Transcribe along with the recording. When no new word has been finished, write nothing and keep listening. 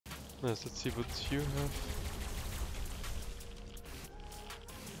Nice, let's see what you have.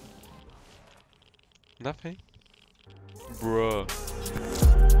 Nothing? Bruh.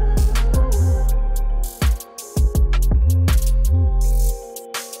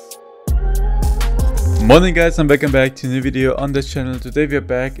 Morning guys, I'm back to a new video on this channel. Today we are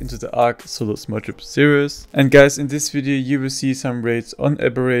back into the ARK solo small trip series. And guys, in this video you will see some raids on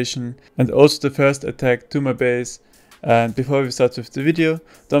Aberration and also the first attack to my base. And before we start with the video,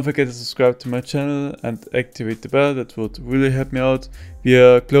 don't forget to subscribe to my channel and activate the bell. That would really help me out. We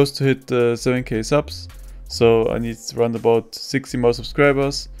are close to hit 7k subs, so I need around about 60 more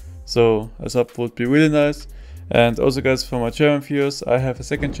subscribers, so a sub would be really nice. And also guys, for my German viewers, I have a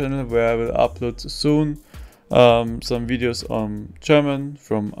second channel where I will upload soon some videos on German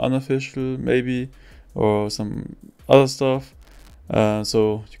from unofficial maybe, or some other stuff.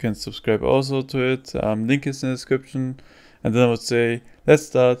 So you can subscribe also to it. Link is in the description. And then I would say, let's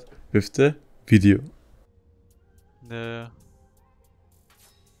start with the video. Yeah.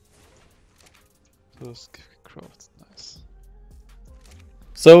 Those crafts, nice.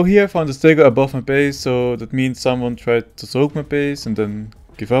 So here I found a stego above my base, so that means someone tried to soak my base and then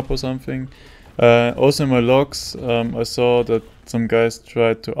give up or something. Also in my logs, I saw that some guys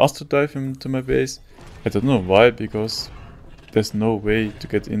tried to astro dive into my base. I don't know why, because there's no way to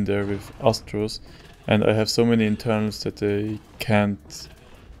get in there with astros, and I have so many internals that they can't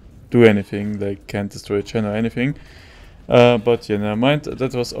do anything, like can't destroy a gen or anything. But yeah, never mind,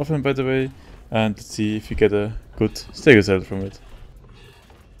 that was often by the way, and let's see if we get a good stego set from it.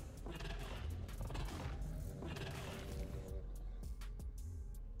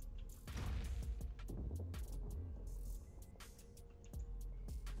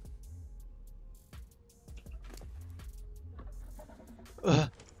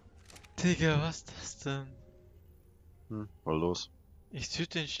 Digga, was ist das denn? Mal los. Ich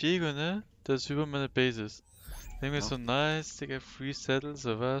töte den Stego, ne? Das ist über meine Bases. Denke mir so, nice, Digga, Free Saddle,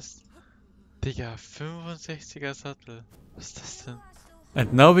 so was. Digga, 65er Sattel. Was ist das denn?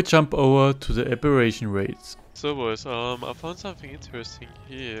 And now we jump over to the Aberration raids. So boys, I found something interesting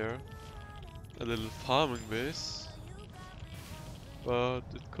here. A little farming base. But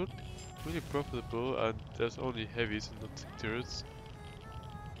it could be really profitable, and there's only heavies and not turrets.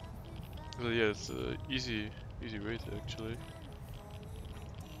 So yeah, it's easy raid actually.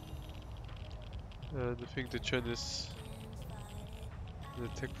 And I think the gen is in the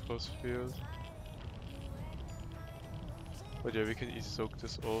tech force field. But yeah, we can easily soak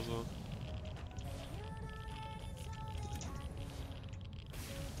this also.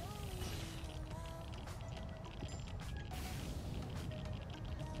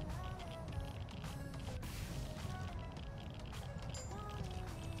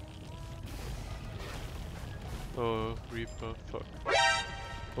 Oh, Reaper, fuck.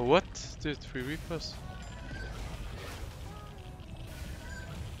 Oh, what? There's 3 Reapers?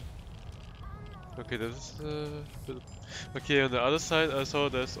 Okay, that is okay, on the other side I saw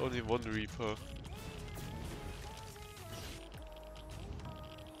there's only 1 Reaper.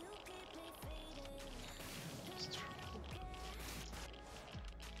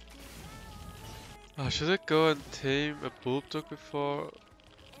 Should I go and tame a bulldog before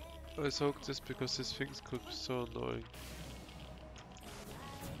I soak this, because these things could be so annoying.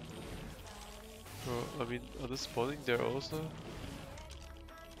 I mean, are they spawning there also?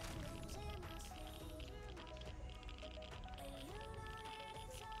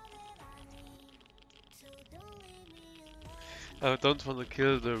 I don't want to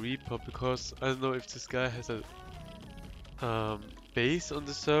kill the Reaper because I don't know if this guy has a base on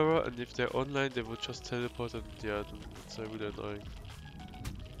the server, and if they're online they would just teleport, and yeah, that's really annoying.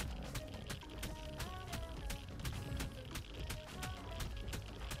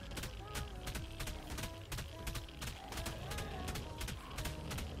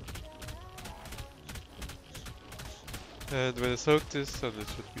 And when I soak this, then it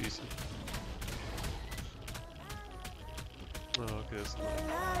should be easy. Oh, okay, that's not.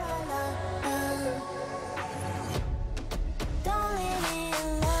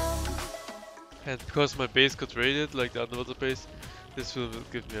 And because my base got raided, like the underwater base, this will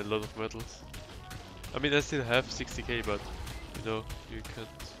give me a lot of metals. I mean, I still have 60k, but you know, you can't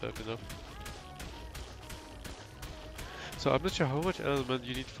have enough. So I'm not sure how much element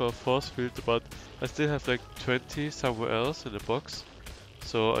you need for a force field, but I still have like 20 somewhere else in the box,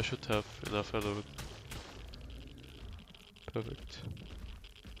 so I should have enough element. Perfect.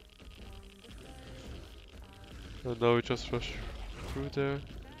 And now we just rush through there,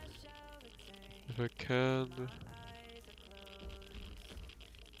 if I can.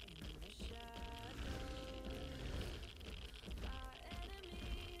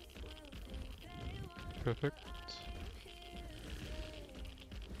 Perfect.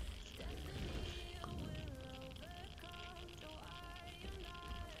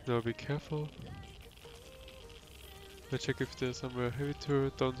 Now be careful. Let's check if there's somewhere a heavy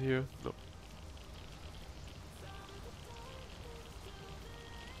turret down here. No.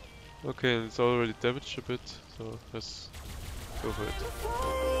 Okay, and it's already damaged a bit, so let's go for it.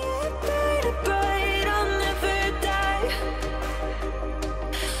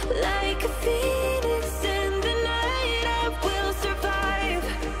 Like a phoenix in the night, I will survive.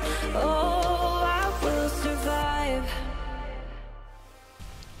 Oh, I will survive.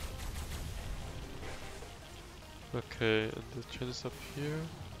 Okay, and the chat is up here.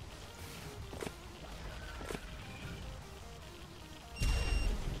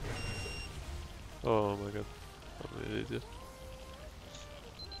 Oh my god, I'm an idiot.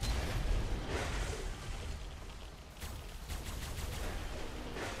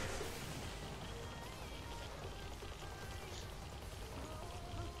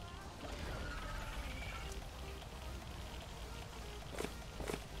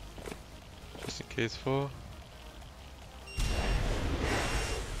 Just in case for.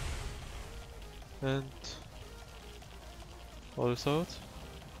 And all is out?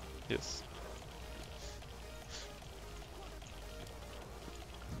 Yes.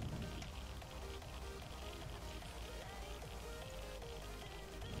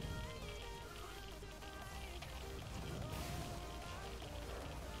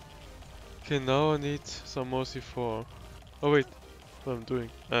 Okay, now I need some more C4. Oh wait, what I'm doing?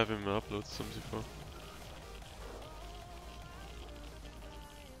 I haven't uploaded some C4.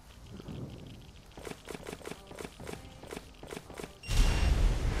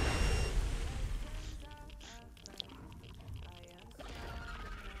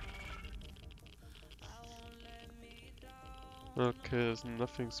 Okay, there's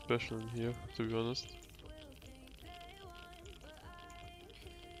nothing special in here, to be honest.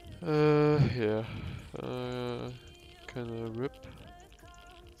 Yeah. Kinda rip.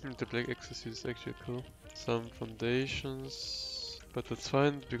 The black ecstasy is actually cool. Some foundations, but that's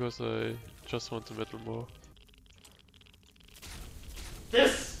fine because I just want the metal more.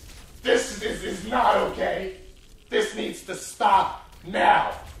 This is not okay. This needs to stop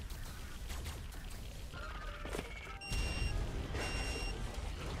now.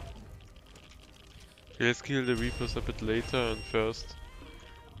 Okay, let's kill the Reapers a bit later, and first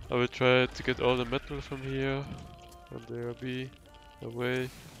I will try to get all the metal from here and there be away.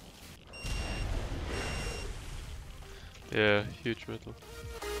 Yeah, huge metal.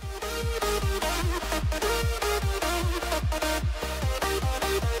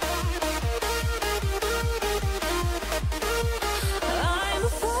 I'm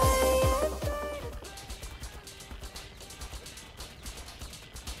afraid.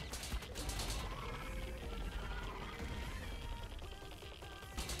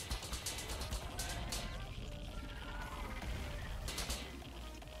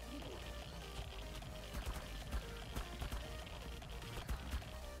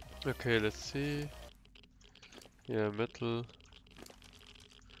 Okay, let's see. Yeah, metal.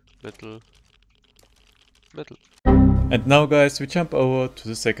 Metal. Metal. And now guys, we jump over to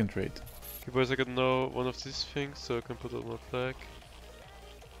the second raid. Okay boys, I got now one of these things so I can put on my flag.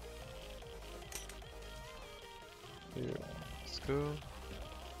 Here, let's go.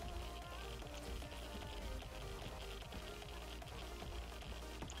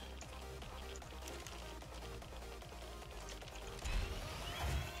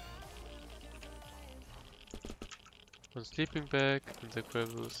 One sleeping bag and the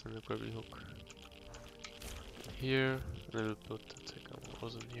gravels and the gravel hook. Here, and I will put the tech armor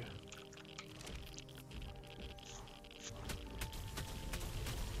also in here.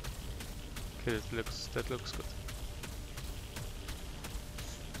 Okay, that looks good.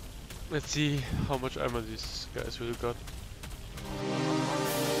 Let's see how much armor these guys really got.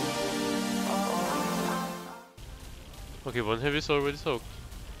 Okay, one heavy is already soaked.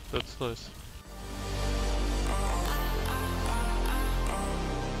 That's nice.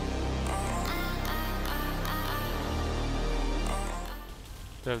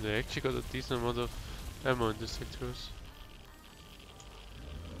 Damn, they actually got a decent amount of ammo in these sectors.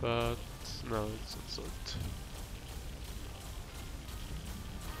 But no, it's not soaked.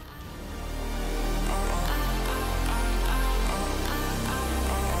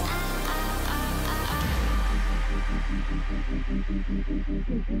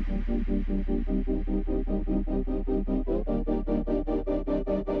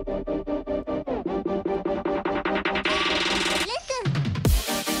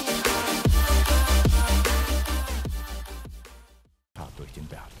 Hart durch den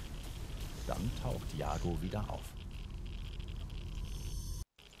Berg. Dann taucht Jago wieder auf.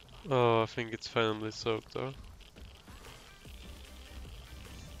 Oh, I think it's finally soaked though.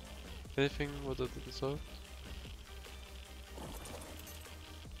 Anything what I didn't soak?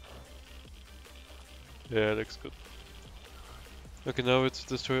 Yeah, looks good. Okay, now it's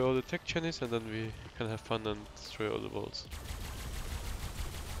destroy all the tech Chinese and then we can have fun and destroy all the walls.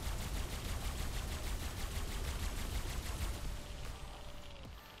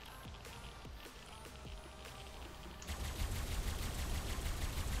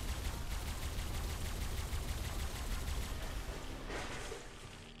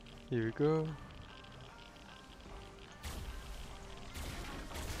 Here we go.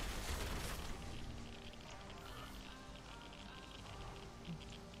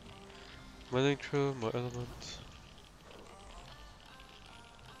 Mining through more element.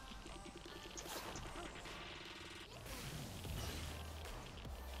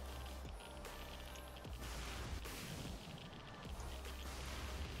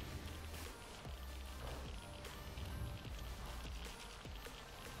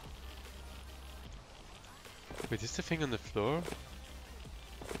 Wait, is the thing on the floor?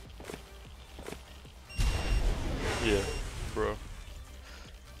 Yeah, bro.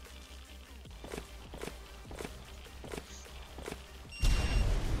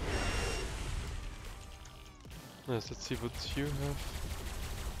 Nice, let's see what you have.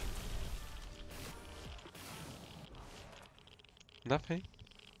 Nothing?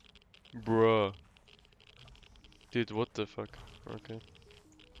 Bruh. Dude, what the fuck? Okay.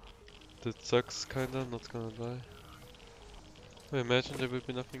 That sucks kinda, not gonna lie. I imagine there will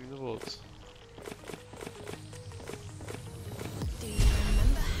be nothing in the vaults. Do you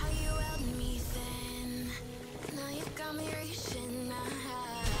remember how you held me then? Now you've got me reaching out.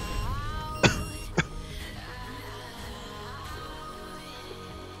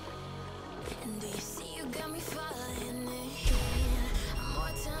 And do you see you got me falling in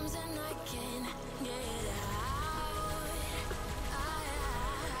more times than I can get out.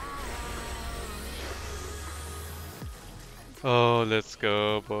 Oh, let's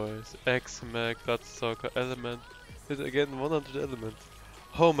go, boys. X-Mag, Bloodsucker, Element. It's again 100 Element.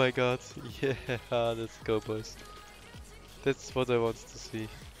 Oh my god. Yeah, let's go, boys. That's what I wanted to see.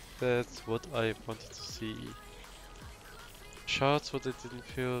 That's what I wanted to see. Shards, what I didn't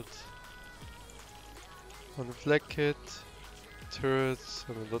field. On the flag kit, turrets,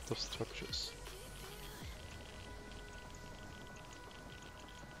 and a lot of structures.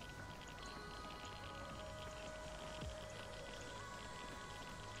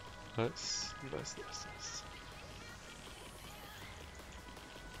 Nice, nice, nice, nice.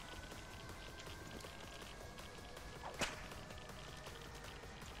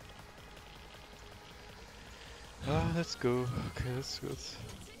 Ah, let's go. Okay, that's good.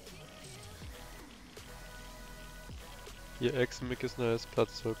 Yeah, X-Mic is nice,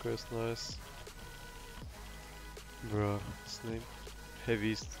 Bloodsucker is nice. Bruh, what's name?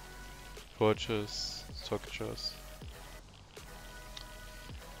 Heavies, Forges, Structures.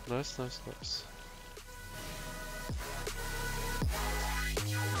 Nice, nice, nice.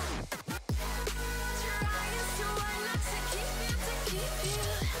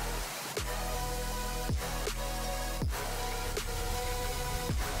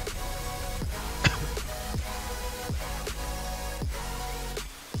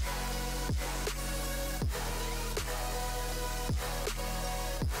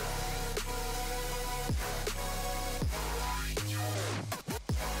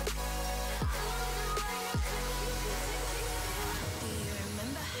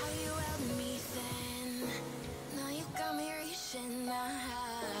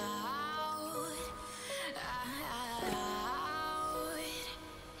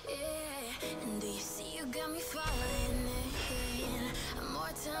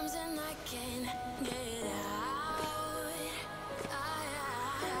 Times and I can get out.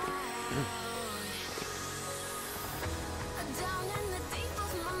 Down in the deep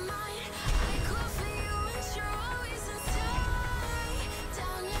of my mind, I call for you and you're always inside.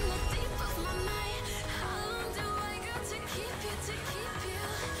 Down in the deep of my mind, how long do I got to keep you, to keep you?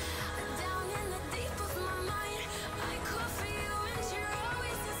 Down in the deep of my mind, I call for you and you're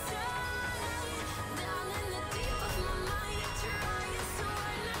always inside. Down in the deep of my mind, trying so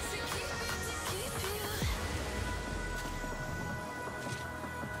hard not to keep you, to keep you.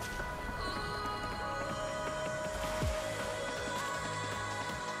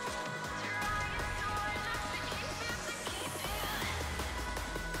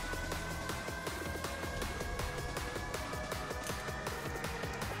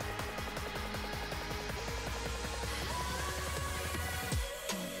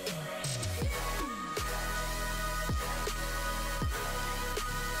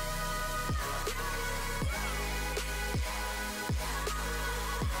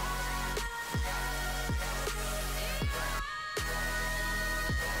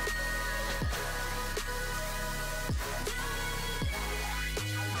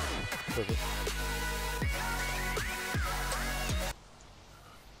 Perfect.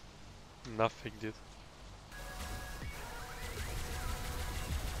 Nothing did.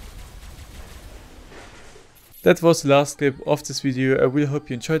 That was the last clip of this video. I really hope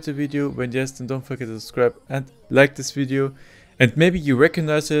you enjoyed the video. When yes, then don't forget to subscribe and like this video. And maybe you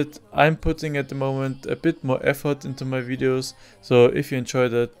recognize it. I'm putting at the moment a bit more effort into my videos. So if you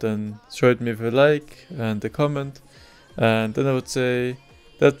enjoyed it, then show it me with a like and a comment. And then I would say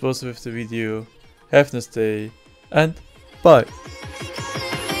that was with the video. Have a nice day and bye.